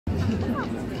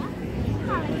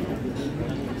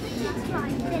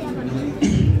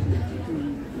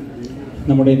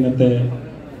നമ്മുടെ ഇന്നത്തെ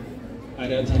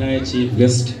ആരാധനായ chief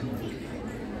guest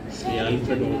Shri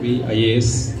Alfred IAS,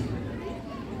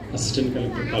 assistant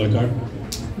collector Palakkad,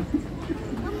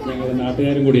 ഞങ്ങളുടെ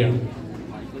നാട്ടുകാരും കൂടിയാണ്.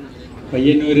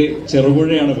 പയ്യന്നൂര്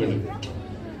ചെറുപുഴയാണ് വീട്.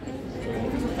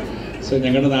 സോ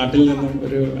ഞങ്ങളുടെ നാട്ടിൽ നിന്നും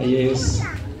ഒരു IAS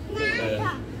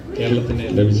കേരളത്തിന്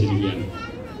ലഭിച്ചിരിക്കുകയാണ്.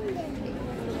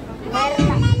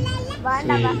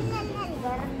 Shri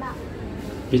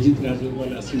Vijith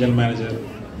Rajagopal, assistant general manager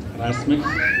റാസ്മെക്,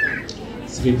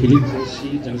 Shri Philip Joshi,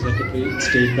 general secretary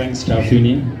state bank staff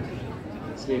union,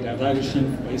 Shri Radhakrishnan,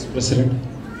 vice president,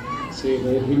 Shri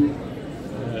Rohin,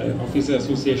 officer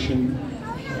association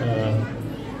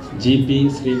GP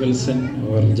Sreevalsan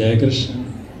or Jayakrishnan,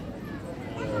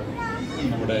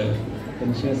 നമ്മുടെ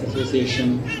pensioners association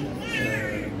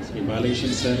Shri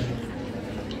Balakrishnan sir,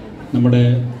 നമ്മുടെ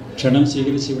ക്ഷണം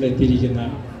സ്വീകരിച്ച് ഇവിടെ എത്തിയിരിക്കുന്ന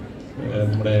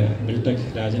നമ്മുടെ Biltech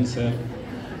Rajan sir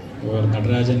or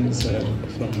Narayanan sir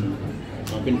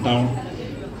from in town,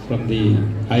 from the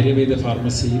Ayurveda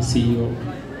Pharmacy CEO,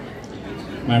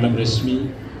 Madam Rashmi,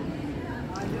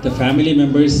 the family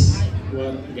members who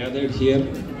are gathered here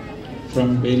from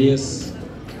various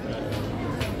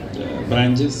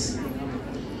branches,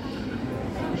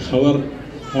 our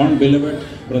own beloved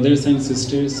brothers and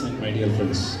sisters and my dear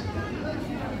friends.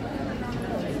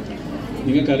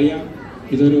 നിങ്ങൾക്കറിയാം,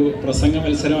 ഇതൊരു പ്രസംഗ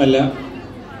മത്സരമല്ല.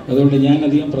 അതുകൊണ്ട് ഞാൻ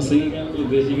അധികം പ്രസംഗിക്കാൻ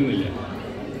ഉദ്ദേശിക്കുന്നില്ല.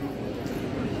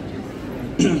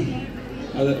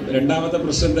 അത് രണ്ടാമത്തെ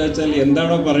പ്രശ്നം എന്താ വെച്ചാൽ,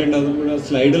 എന്താണോ പറയേണ്ടത് അതും കൂടെ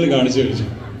സ്ലൈഡിൽ കാണിച്ചു കഴിച്ചു.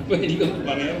 അപ്പോൾ എനിക്കൊന്നും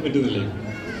പറയാൻ പറ്റുന്നില്ല.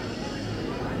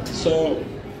 സോ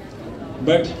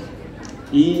ബട്ട്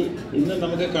ഇന്ന്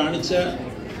നമുക്ക് കാണിച്ച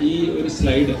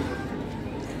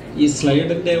ഈ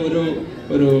സ്ലൈഡിൻ്റെ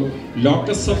ഒരു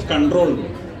ലോക്കസ് ഓഫ് കൺട്രോൾ,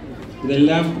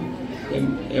 ഇതെല്ലാം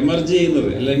എമർജ് ചെയ്യുന്നത്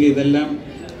അല്ലെങ്കിൽ ഇതെല്ലാം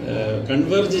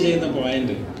കൺവേർജ് ചെയ്യുന്ന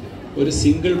പോയിന്റ് ഒരു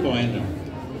സിംഗിൾ പോയിന്റാണ്.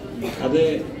 അത്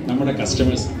നമ്മുടെ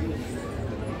കസ്റ്റമേഴ്സ്.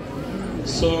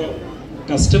 സോ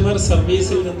കസ്റ്റമർ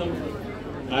സർവീസിൽ നിന്നും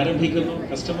ആരംഭിക്കുന്നു,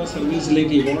 കസ്റ്റമർ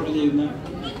സർവീസിലേക്ക് ഇവോൾവ് ചെയ്യുന്ന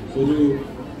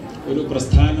ഒരു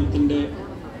പ്രസ്ഥാനത്തിൻ്റെ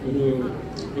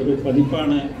ഒരു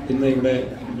പതിപ്പാണ് ഇന്ന് ഇവിടെ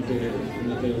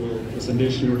ഇന്നത്തെ ഒരു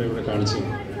പ്രസൻറ്റേഷനിലൂടെ ഇവിടെ കാണിച്ചത്.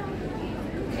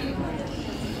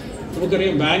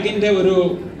 നമുക്കറിയാം, ബാങ്കിൻ്റെ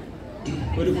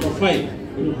ഒരു പ്രൊഫൈൽ,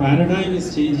 ഒരു paradigm is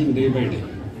changing day by day.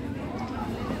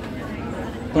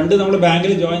 പണ്ട് നമ്മൾ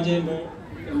ബാങ്കിൽ ജോയിൻ ചെയ്യുമ്പോൾ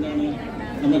എന്താണ്,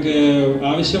 നമുക്ക്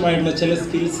ആവശ്യമായിട്ടുള്ള ചില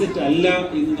സ്കിൽ സെറ്റ് അല്ല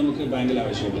ഇന്ന് നമുക്ക് ബാങ്കിൽ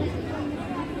ആവശ്യമുള്ളത്.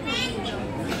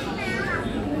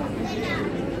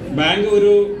 ബാങ്ക്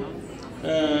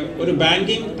ഒരു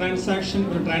ബാങ്കിങ്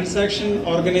ട്രാൻസാക്ഷൻ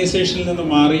ഓർഗനൈസേഷനിൽ നിന്ന്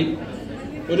മാറി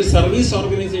ഒരു സർവീസ്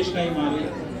ഓർഗനൈസേഷനായി മാറി.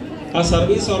 ആ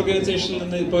സർവീസ് ഓർഗനൈസേഷനിൽ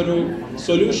നിന്ന് ഇപ്പോൾ ഒരു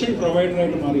സൊല്യൂഷൻ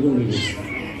പ്രൊവൈഡറായിട്ട് മാറിക്കൊണ്ടിരിക്കുന്നു.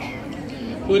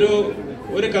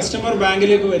 ഒരു കസ്റ്റമർ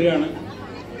ബാങ്കിലേക്ക് വരികയാണ്,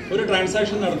 ഒരു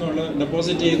ട്രാൻസാക്ഷൻ നടത്തുന്നുണ്ട്,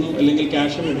 ഡെപ്പോസിറ്റ് ചെയ്യുന്നു അല്ലെങ്കിൽ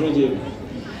ക്യാഷ് വിഡ്രോ ചെയ്യുന്നു.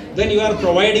 Then you are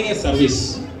providing A service.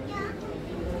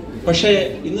 പക്ഷേ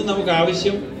ഇന്ന് നമുക്ക്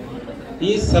ആവശ്യം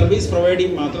ഈ സർവീസ്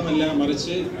പ്രൊവൈഡിങ് മാത്രമല്ല,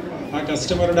 മറിച്ച് ആ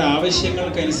കസ്റ്റമറുടെ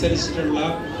ആവശ്യങ്ങൾക്കനുസരിച്ചിട്ടുള്ള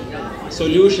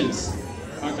സൊല്യൂഷൻസ്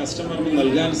ആ കസ്റ്റമറിന്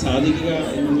നൽകാൻ സാധിക്കുക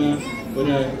എന്നുള്ള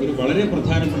ഒരു വളരെ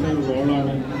പ്രധാനപ്പെട്ട ഒരു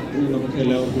റോളാണ് ഇന്ന് നമുക്ക്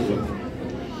എല്ലാവർക്കും ഉള്ളത്.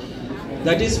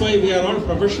 That is why we are all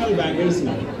professional bankers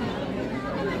now.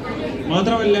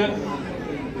 മാത്രമല്ല,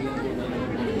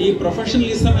 ഈ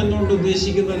പ്രൊഫഷണലിസം എന്നുകൊണ്ട്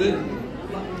ഉദ്ദേശിക്കുന്നത്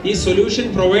ഈ സൊല്യൂഷൻ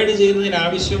പ്രൊവൈഡ് ചെയ്യുന്നതിന്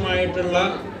ആവശ്യമായിട്ടുള്ള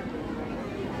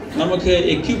നമുക്ക്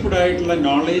എക്യുപ്ഡ് ആയിട്ടുള്ള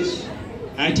നോളേജ്,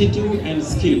 ആറ്റിറ്റ്യൂഡ് ആൻഡ്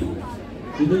സ്കിൽ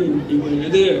ഇത്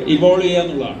ഇവോൾവ് ചെയ്യുക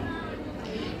എന്നുള്ളതാണ്.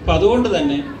 അപ്പം അതുകൊണ്ട്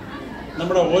തന്നെ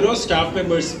നമ്മുടെ ഓരോ സ്റ്റാഫ്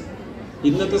മെമ്പേഴ്സും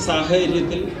ഇന്നത്തെ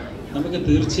സാഹചര്യത്തിൽ നമുക്ക്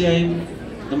തീർച്ചയായും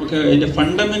നമുക്ക് അതിൻ്റെ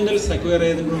ഫണ്ടമെൻ്റൽസ് അക്വയർ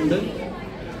ചെയ്തിട്ടുണ്ട്.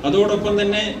 അതോടൊപ്പം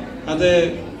തന്നെ അത്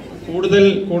കൂടുതൽ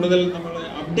നമ്മൾ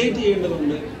അപ്ഡേറ്റ്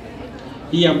ചെയ്യേണ്ടതുണ്ട്.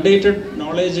 ഈ അപ്ഡേറ്റഡ്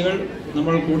നോളേജുകൾ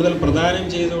നമ്മൾ കൂടുതൽ പ്രദാനം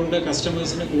ചെയ്തുകൊണ്ട്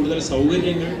കസ്റ്റമേഴ്സിന് കൂടുതൽ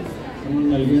സൗകര്യങ്ങൾ നമ്മൾ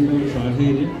നൽകേണ്ട ഒരു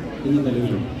സാഹചര്യം ഇന്ന്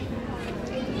നിലവിലുണ്ട്.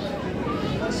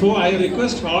 So I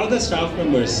request all the staff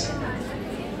members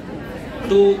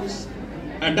to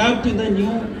adapt to the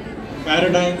new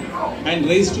paradigm and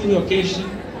raise to the occasion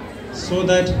so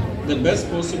that the best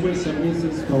possible service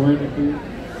is provided to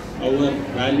our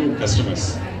valued customers.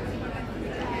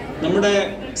 നമ്മുടെ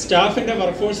സ്റ്റാഫിൻ്റെ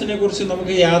വർക്ക്ഫോഴ്സിനെ കുറിച്ച്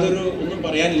നമുക്ക് ഒന്നും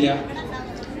പറയാനില്ല.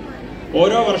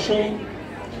 ഓരോ വർഷവും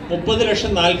 30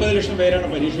 ലക്ഷം 40 ലക്ഷം പേരാണ്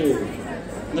പരീക്ഷ എഴുതുന്നത്.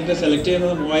 എന്നിട്ട് സെലക്ട്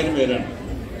ചെയ്യുന്നത് 3000 പേരാണ്.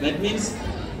 That means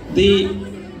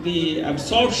the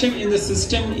absorption in the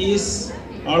system is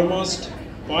almost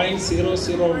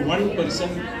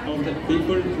 0.001% of the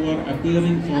people who are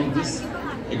appearing for these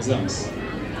exams.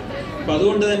 അപ്പോൾ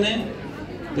അതുകൊണ്ട് തന്നെ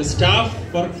the staff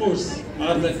workforce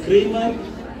are the creamer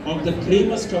of the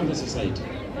creamest of the society.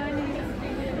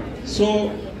 So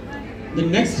the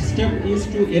next step is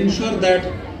to ensure that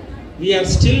we are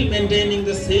still maintaining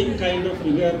the same kind of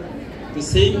rigor, the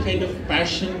same kind of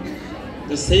passion,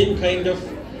 the same kind of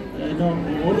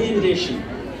orientation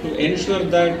to ensure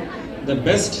that the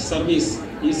best service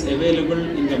is available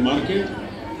in the market.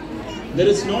 There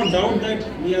is no doubt that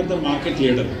we are the market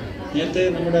leader. നേരത്തെ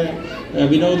നമ്മുടെ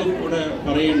വിനോദം കൂടെ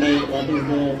പറയേണ്ടായി what is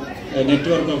the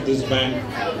network of this bank.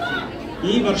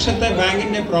 ഈ വർഷത്തെ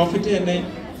ബാങ്കിൻ്റെ profit തന്നെ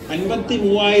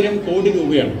 53,000 കോടി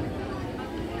രൂപയാണ്.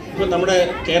 ഇപ്പോൾ നമ്മുടെ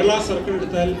കേരള സർക്കിൾ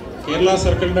എടുത്താൽ കേരള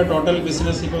സർക്കിളിൻ്റെ ടോട്ടൽ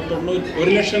ബിസിനസ് ഇപ്പോൾ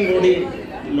 1 ലക്ഷം കോടി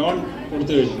ലോൺ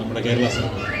കൊടുത്തു കഴിഞ്ഞു നമ്മുടെ കേരള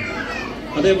സർക്കിൾ.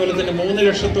 അതേപോലെ തന്നെ 3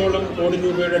 ലക്ഷത്തോളം കോടി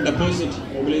രൂപയുടെ ഡെപ്പോസിറ്റ്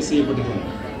മൊബിലൈസ് ചെയ്യപ്പെട്ടിട്ടുണ്ട്.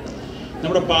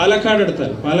 നമ്മുടെ പാലക്കാട്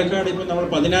എടുത്താൽ പാലക്കാട് ഇപ്പോൾ നമ്മൾ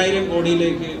 10,000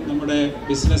 കോടിയിലേക്ക് നമ്മുടെ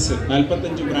ബിസിനസ്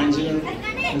 45 ബ്രാഞ്ചുകൾ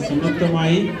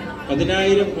സംയുക്തമായി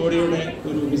 10,000 കോടിയുടെ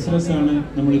ഒരു ബിസിനസ്സാണ്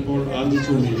നമ്മളിപ്പോൾ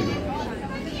ആർജിച്ചുകൊണ്ടിരിക്കുന്നത്.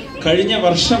 കഴിഞ്ഞ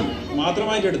വർഷം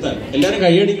മാത്രമായിട്ട് എടുത്താൽ എല്ലാവരും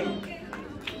കൈയടിക്കണം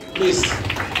പ്ലീസ്.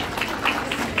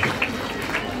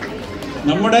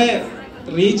 നമ്മുടെ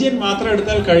റീജിയൻ മാത്രം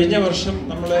എടുത്താൽ കഴിഞ്ഞ വർഷം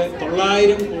നമ്മൾ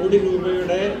 900 കോടി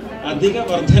രൂപയുടെ അധിക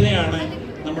വർധനയാണ്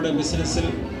നമ്മുടെ ബിസിനസ്സിൽ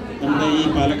നമ്മുടെ ഈ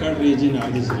Palakkad region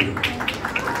ആർജിച്ചത്.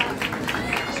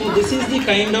 So this is the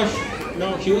kind of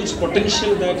huge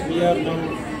potential that we are now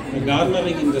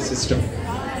ഗാർണറിങ് in the system.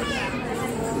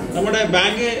 നമ്മുടെ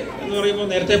ബാങ്ക് എന്ന് പറയുമ്പോൾ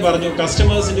നേരത്തെ പറഞ്ഞു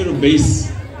കസ്റ്റമേഴ്സിൻ്റെ ഒരു ബേസ്,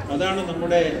 അതാണ്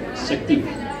നമ്മുടെ ശക്തി.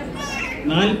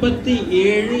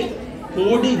 47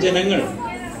 കോടി ജനങ്ങൾ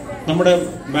നമ്മുടെ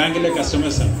ബാങ്കിലെ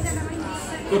കസ്റ്റമേഴ്സാണ്.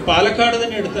 ഇപ്പോൾ പാലക്കാട്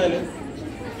തന്നെ എടുത്താൽ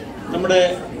നമ്മുടെ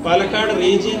പാലക്കാട്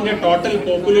റീജിയൻ്റെ ടോട്ടൽ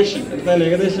പോപ്പുലേഷൻ എടുത്താൽ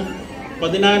ഏകദേശം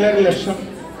 14.5 ലക്ഷം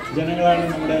ജനങ്ങളാണ്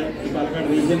നമ്മുടെ പാലക്കാട്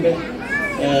റീജിയൻ്റെ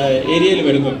ഏരിയയിൽ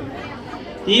വരുന്നത്.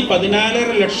 ഈ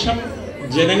 14.5 ലക്ഷം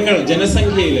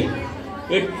ജനസംഖ്യയിൽ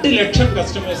 8 ലക്ഷം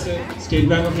കസ്റ്റമേഴ്സ് സ്റ്റേറ്റ്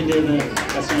ബാങ്ക് ഓഫ് ഇന്ത്യയുടെ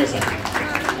കസ്റ്റമേഴ്സാണ്.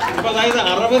 അപ്പോൾ അതായത്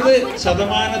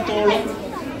 60%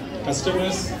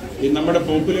 കസ്റ്റമേഴ്സ് നമ്മുടെ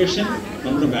പോപ്പുലേഷൻ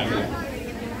നമ്മുടെ ബാങ്കിലാണ്.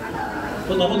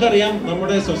 അപ്പോൾ നമുക്കറിയാം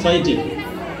നമ്മുടെ സൊസൈറ്റി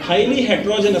ഹൈലി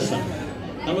ഹെട്രോജനസ് ആണ്.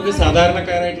 നമുക്ക്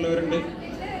സാധാരണക്കാരായിട്ടുള്ളവരുണ്ട്,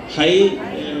 ഹൈ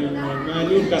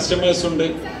വാല്യൂഡ് കസ്റ്റമേഴ്സ് ഉണ്ട്,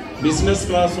 ബിസിനസ്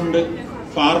ക്ലാസ് ഉണ്ട്,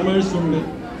 ഫാർമേഴ്സ് ഉണ്ട്,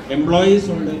 എംപ്ലോയീസ്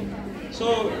ഉണ്ട്, സോ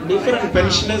ഡിഫറെൻറ്റ്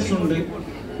പെൻഷനേഴ്സ് ഉണ്ട്,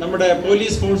 നമ്മുടെ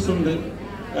പോലീസ് ഫോഴ്സ് ഉണ്ട്,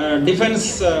 ഡിഫൻസ്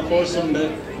ഫോഴ്സ് ഉണ്ട്,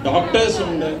 ഡോക്ടേഴ്സ്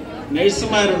ഉണ്ട്,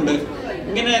 നഴ്സുമാരുണ്ട്.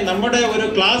 ഇങ്ങനെ നമ്മുടെ ഒരു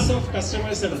ക്ലാസ് ഓഫ്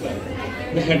കസ്റ്റമേഴ്സ് എടുത്താൽ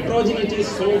the heterogeneity is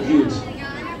so huge.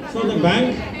 So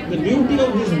the beauty of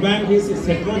this bank is its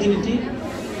heterogeneity,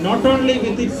 not only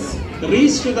with its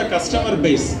reach to the customer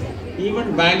base, even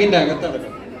ബാങ്കിൻ്റെ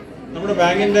അകത്തടക്കം നമ്മുടെ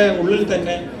ബാങ്കിൻ്റെ ഉള്ളിൽ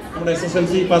തന്നെ നമ്മുടെ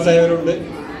SSLC പാസ്സായവരുണ്ട്,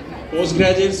 പോസ്റ്റ്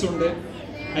ഗ്രാജുവേറ്റ്സ് ഉണ്ട്.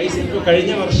 ഇപ്പോൾ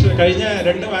കഴിഞ്ഞ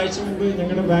 2 ആഴ്ച മുമ്പ്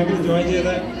ഞങ്ങളുടെ ബാങ്കിൽ ജോയിൻ ചെയ്ത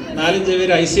 4-5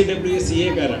 പേര് ICWS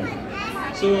CA-കാരാണ്.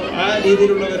 സോ ആ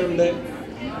രീതിയിലുള്ളവരുണ്ട്.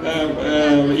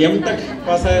 M.Tech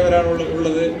പാസ്സായവരാണ്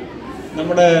ഉള്ളത്.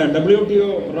 നമ്മുടെ WTO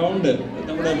റൗണ്ട്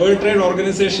നമ്മുടെ വേൾഡ് ട്രേഡ്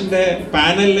ഓർഗനൈസേഷൻ്റെ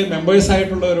പാനലിൽ മെമ്പേഴ്സ്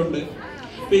ആയിട്ടുള്ളവരുണ്ട്.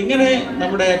 അപ്പോൾ ഇങ്ങനെ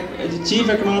നമ്മുടെ ചീഫ്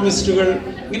എക്കണോമിസ്റ്റുകൾ,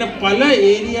 ഇങ്ങനെ പല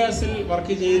ഏരിയാസിൽ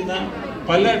വർക്ക് ചെയ്യുന്ന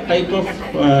പല ടൈപ്പ് ഓഫ്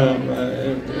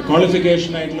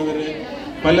ക്വാളിഫിക്കേഷൻ ആയിട്ടുള്ളവർ,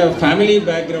 പല ഫാമിലി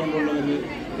ബാക്ക്ഗ്രൗണ്ട് ഉള്ളവർ,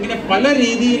 ഇങ്ങനെ പല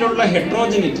രീതിയിലുള്ള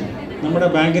ഹെട്രോജനിറ്റി നമ്മുടെ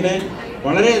ബാങ്കിനെ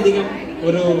വളരെയധികം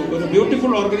ഒരു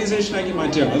ബ്യൂട്ടിഫുൾ ഓർഗനൈസേഷനാക്കി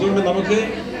മാറ്റുകയാണ്. അതുകൊണ്ട് നമുക്ക്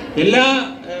എല്ലാ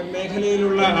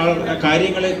മേഖലയിലുള്ള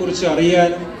കാര്യങ്ങളെക്കുറിച്ച്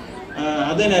അറിയാനും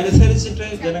അതിനനുസരിച്ചിട്ട്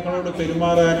ജനങ്ങളോട്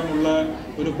പെരുമാറാനുമുള്ള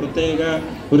ഒരു പ്രത്യേക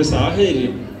ഒരു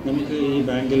സാഹചര്യം നമുക്ക് ഈ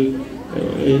ബാങ്കിൽ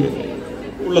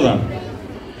ഉള്ളതാണ്.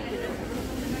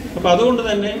 അപ്പോൾ അതുകൊണ്ട്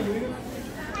തന്നെ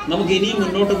നമുക്ക് ഇനിയും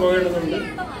മുന്നോട്ട് പോകേണ്ടതുണ്ട്.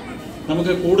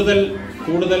 നമുക്ക്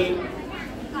കൂടുതൽ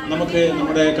നമുക്ക്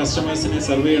നമ്മുടെ കസ്റ്റമേഴ്സിനെ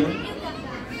സെർവ് ചെയ്യണം.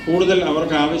 കൂടുതൽ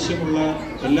അവർക്ക് ആവശ്യമുള്ള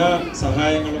എല്ലാ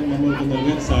സഹായങ്ങളും നമ്മൾക്ക്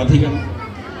നൽകാൻ സാധിക്കണം.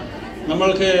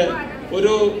 നമ്മൾക്ക്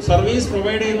ഒരു സർവീസ്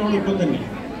പ്രൊവൈഡ് ചെയ്യുന്നതോടൊപ്പം തന്നെ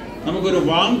നമുക്കൊരു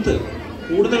വാംത്ത്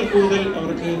കൂടുതൽ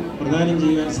അവർക്ക് പ്രദാനം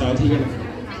ചെയ്യാൻ സാധിക്കണം.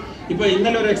 ഇപ്പോൾ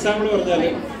ഇന്നലെ ഒരു എക്സാമ്പിൾ പറഞ്ഞാൽ,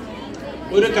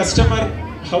 ഒരു കസ്റ്റമർ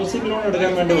ഹൗസിംഗ് ലോൺ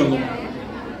എടുക്കാൻ വേണ്ടി വന്നു.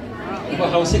 അപ്പോൾ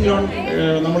ഹൗസിംഗ് ലോൺ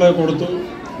നമ്മൾ കൊടുത്തു.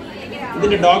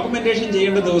 ഇതിൻ്റെ ഡോക്യുമെൻറ്റേഷൻ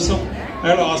ചെയ്യേണ്ട ദിവസം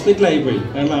അയാൾ ഹോസ്പിറ്റലായിപ്പോയി,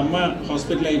 അയാളുടെ അമ്മ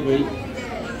ഹോസ്പിറ്റലായിപ്പോയി.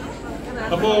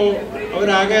 അപ്പോൾ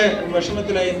അവരാകെ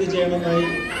വിഷമത്തിലായി, എന്ത് ചെയ്യണമെന്നായി.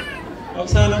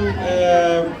 അവസാനം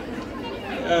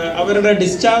അവരുടെ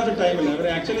ഡിസ്ചാർജ് ടൈമിൽ അവർ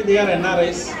actually they are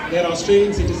NRIs, they are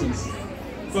Australian citizens.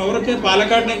 അപ്പോൾ അവർക്ക്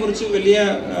പാലക്കാടിനെ കുറിച്ച് വലിയ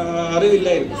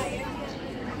അറിവില്ലായിരുന്നു.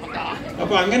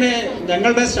 അപ്പോൾ അങ്ങനെ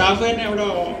ഞങ്ങളുടെ സ്റ്റാഫ് തന്നെ അവിടെ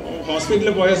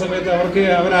ഹോസ്പിറ്റലിൽ പോയ സമയത്ത്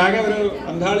അവരാകെ ഒരു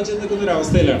അന്താളിച്ച് നിൽക്കുന്ന ഒരു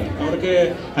അവസ്ഥയിലാണ്. അവർക്ക്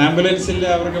ആംബുലൻസ് ഇല്ല,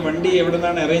 അവർക്ക് വണ്ടി എവിടെ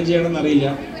നിന്നാണ് അറേഞ്ച് ചെയ്യണമെന്ന് അറിയില്ല.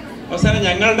 അവസാനം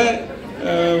ഞങ്ങളുടെ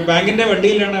ബാങ്കിൻ്റെ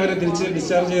വണ്ടിയിലാണ് അവരെ തിരിച്ച്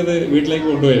ഡിസ്ചാർജ് ചെയ്ത് വീട്ടിലേക്ക്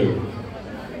കൊണ്ടുപോയത്.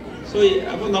 സോ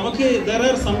അപ്പോൾ നമുക്ക് there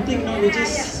are something which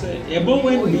is above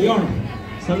and beyond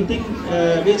something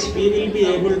which we will be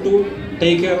able to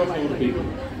take care of our people.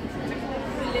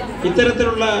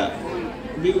 ഇത്തരത്തിലുള്ള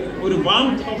ഒരു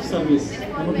warmth of service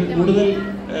നമുക്ക് കൂടുതൽ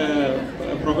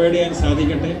പ്രൊവൈഡ് ചെയ്യാൻ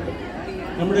സാധിക്കട്ടെ.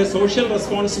 നമ്മുടെ social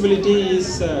responsibility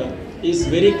is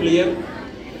very clear.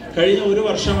 കഴിഞ്ഞ ഒരു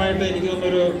വർഷമായിട്ട് എനിക്ക്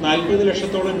തോന്നുന്നൊരു 40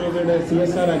 ലക്ഷത്തോളം രൂപയുടെ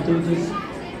CSR ആക്ടിവിറ്റീസ്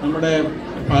നമ്മുടെ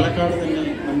പാലക്കാട് തന്നെ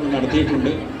നമ്മൾ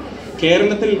നടത്തിയിട്ടുണ്ട്.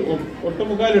 കേരളത്തിൽ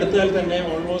ഒട്ടുമുക്കാലെടുത്താൽ തന്നെ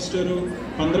ഓൾമോസ്റ്റ് ഒരു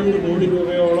 12 കോടി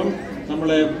രൂപയോളം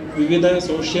നമ്മളെ വിവിധ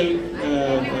സോഷ്യൽ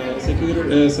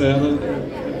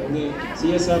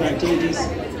CSR ആക്ടിവിറ്റീസ്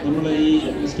നമ്മൾ ഈ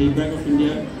സ്റ്റേറ്റ് ബാങ്ക് ഓഫ് ഇന്ത്യ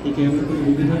ഈ കേരളത്തിൽ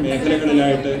വിവിധ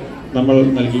മേഖലകളിലായിട്ട് നമ്മൾ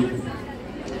നൽകി.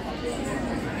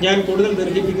 ഞാൻ കൂടുതൽ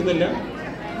ദീർഘിപ്പിക്കുന്നില്ല.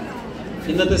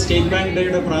 ഇന്നത്തെ സ്റ്റേറ്റ് ബാങ്ക്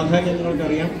ഡേയുടെ പ്രാധാന്യം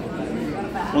നിങ്ങൾക്കറിയാം.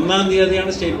 1-ാം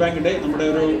തീയതിയാണ് സ്റ്റേറ്റ് ബാങ്ക് ഡേ. നമ്മുടെ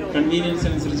ഒരു കൺവീനിയൻസ്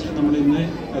അനുസരിച്ചിട്ട് നമ്മൾ ഇന്ന്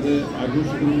അത്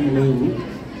ആഘോഷിക്കുന്നതേ ഉള്ളൂ.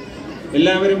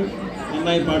 എല്ലാവരും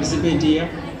നന്നായി പാർട്ടിസിപ്പേറ്റ് ചെയ്യാം.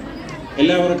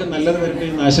 എല്ലാവർക്കും നല്ലത് വരട്ടെ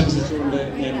എന്ന് ആശംസിച്ചുകൊണ്ട്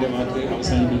ഞാൻ എൻ്റെ വാക്ക്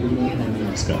അവസാനിപ്പിക്കുന്നു. നന്ദി,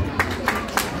 നമസ്കാരം.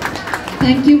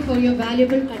 Thank you for your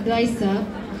valuable advice, sir.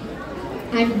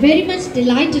 I am very much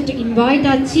delighted to invite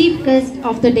our chief guest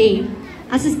of the day,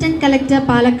 Assistant Collector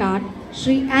Palakkad,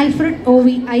 Shri Alfred OV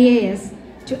IAS,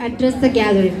 to address the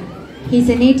gathering. He is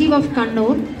a native of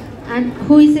Kannur and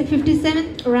who is a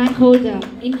 57th rank holder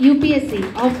in UPSC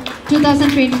of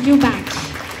 2022 batch.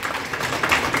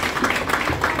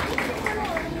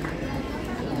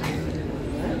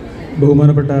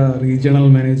 ബഹുമാനപ്പെട്ട regional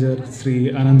manager Shri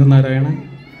Ananthanarayanan,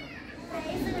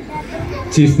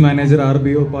 chief manager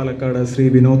RBO Palakkad Shri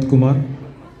Vinod Kumar,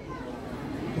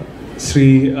 Shri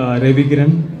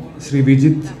Ravikiran, Shri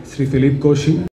Vijith, Shri Philip Koshy,